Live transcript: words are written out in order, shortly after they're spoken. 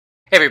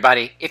Hey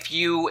everybody, if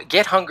you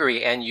get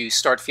hungry and you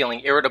start feeling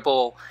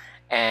irritable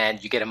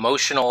and you get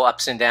emotional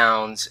ups and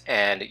downs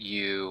and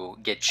you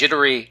get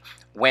jittery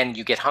when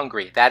you get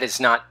hungry, that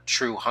is not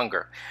true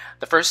hunger.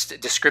 The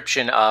first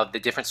description of the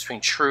difference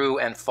between true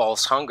and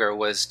false hunger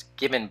was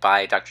given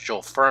by Dr.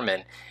 Joel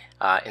Fuhrman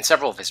in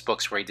several of his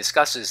books, where he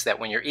discusses that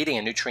when you're eating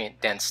a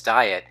nutrient-dense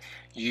diet,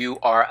 you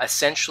are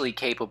essentially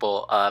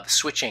capable of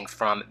switching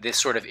from this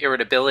sort of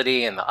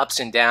irritability and the ups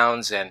and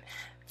downs and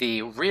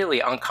the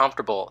really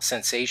uncomfortable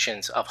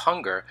sensations of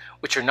hunger,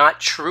 which are not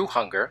true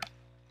hunger,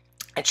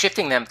 and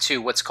shifting them to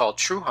what's called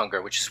true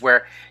hunger, which is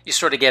where you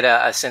sort of get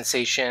a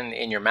sensation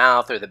in your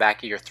mouth or the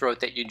back of your throat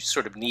that you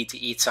sort of need to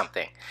eat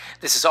something.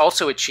 This is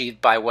also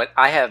achieved by what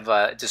I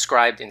have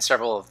described in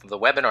several of the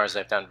webinars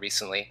I've done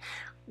recently,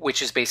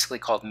 which is basically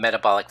called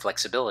metabolic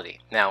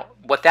flexibility. Now,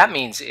 what that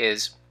means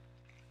is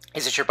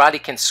that your body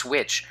can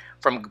switch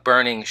from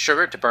burning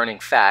sugar to burning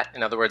fat,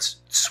 in other words,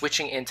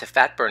 switching into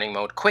fat burning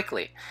mode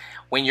quickly.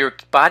 When your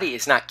body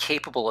is not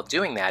capable of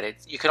doing that,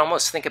 you can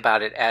almost think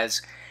about it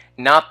as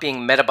not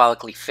being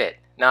metabolically fit.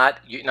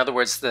 In other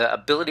words, the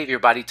ability of your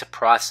body to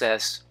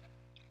process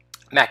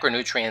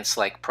macronutrients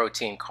like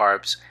protein,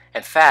 carbs,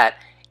 and fat,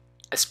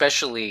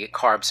 especially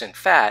carbs and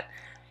fat,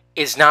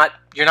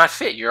 you're not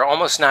fit. You're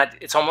almost not,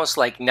 it's almost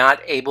like not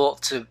able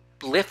to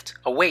lift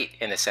a weight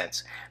in a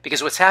sense.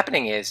 Because what's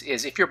happening is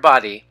if your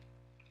body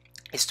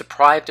is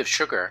deprived of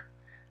sugar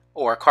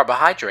or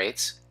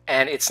carbohydrates,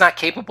 and it's not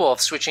capable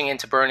of switching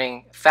into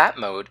burning fat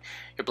mode,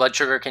 your blood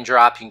sugar can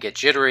drop, you can get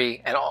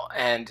jittery,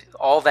 and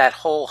all that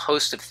whole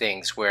host of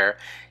things where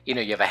you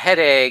have a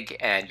headache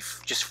and you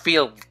just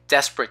feel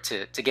desperate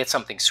to get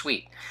something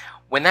sweet.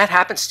 When that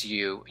happens to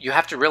you, you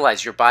have to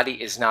realize your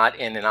body is not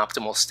in an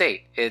optimal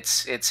state.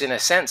 It's in a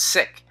sense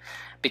sick,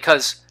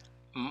 because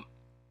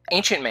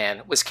ancient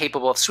man was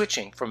capable of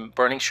switching from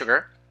burning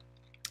sugar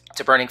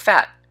to burning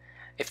fat.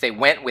 If they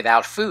went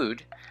without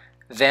food,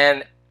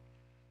 then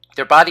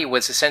their body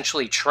was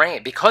essentially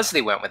trained, because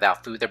they went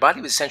without food, their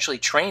body was essentially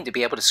trained to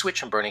be able to switch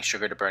from burning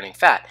sugar to burning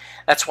fat.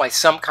 That's why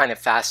some kind of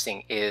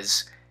fasting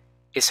is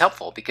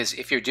helpful, because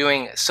if you're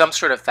doing some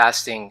sort of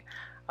fasting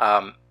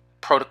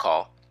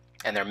protocol,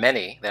 and there are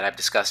many that I've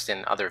discussed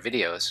in other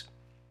videos,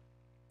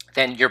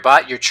 then you're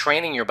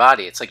training your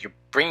body. It's like you're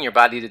bringing your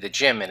body to the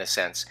gym, in a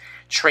sense,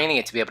 training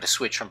it to be able to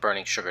switch from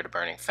burning sugar to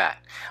burning fat.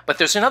 But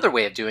there's another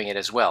way of doing it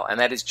as well, and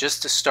that is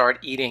just to start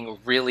eating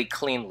really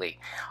cleanly,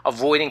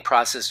 avoiding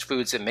processed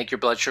foods that make your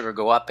blood sugar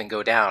go up and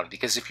go down.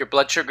 Because if your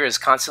blood sugar is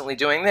constantly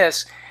doing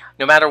this,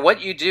 no matter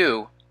what you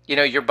do,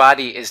 your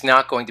body is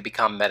not going to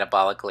become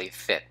metabolically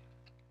fit.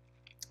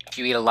 If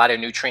you eat a lot of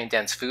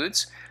nutrient-dense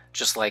foods,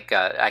 just like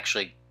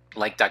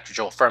like Dr.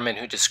 Joel Fuhrman,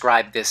 who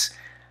described this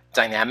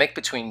dynamic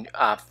between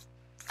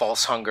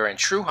false hunger and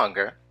true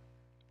hunger,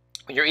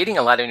 when you're eating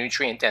a lot of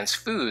nutrient-dense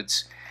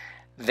foods,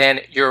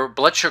 then your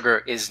blood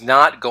sugar is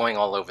not going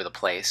all over the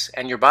place,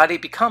 and your body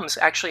becomes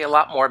actually a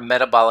lot more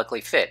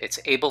metabolically fit. It's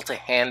able to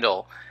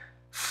handle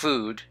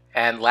food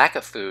and lack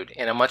of food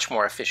in a much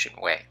more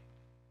efficient way.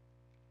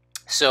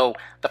 So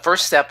the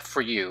first step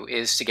for you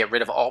is to get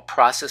rid of all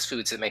processed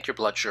foods that make your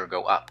blood sugar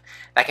go up.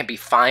 That can be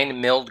fine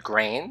milled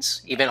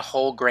grains, even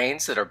whole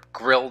grains that are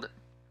grilled,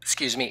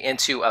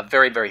 into a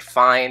very, very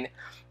fine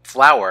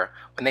flour.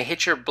 When they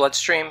hit your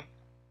bloodstream,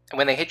 and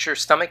when they hit your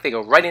stomach, they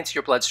go right into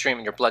your bloodstream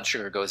and your blood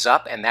sugar goes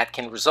up, and that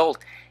can result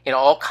in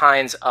all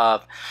kinds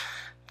of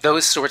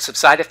those sorts of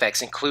side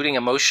effects, including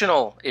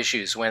emotional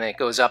issues when it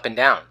goes up and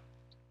down.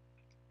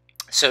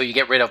 So you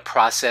get rid of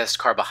processed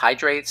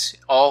carbohydrates,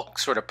 all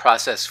sort of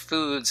processed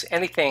foods,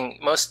 anything,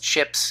 most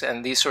chips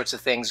and these sorts of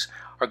things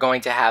are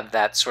going to have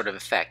that sort of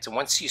effect. And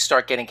once you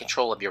start getting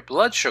control of your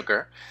blood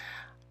sugar,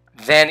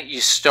 then you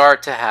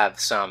start to have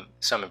some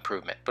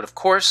improvement. But of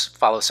course,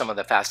 follow some of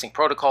the fasting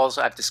protocols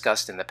I've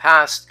discussed in the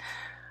past.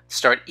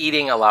 Start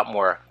eating a lot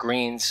more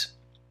greens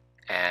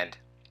and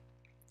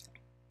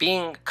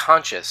being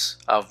conscious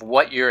of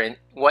what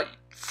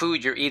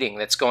food you're eating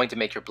that's going to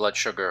make your blood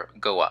sugar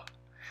go up.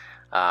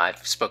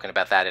 I've spoken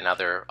about that in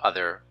other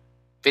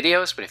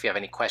videos, but if you have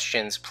any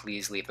questions,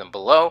 please leave them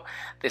below.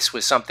 This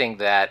was something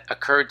that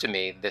occurred to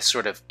me, this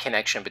sort of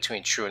connection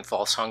between true and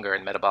false hunger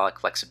and metabolic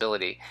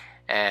flexibility.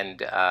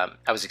 And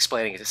I was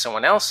explaining it to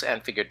someone else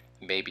and figured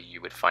maybe you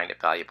would find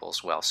it valuable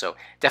as well. So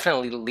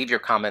definitely leave your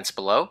comments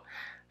below,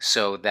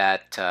 so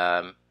that,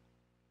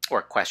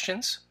 or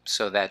questions,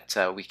 so that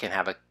we can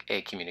have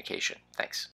a communication. Thanks.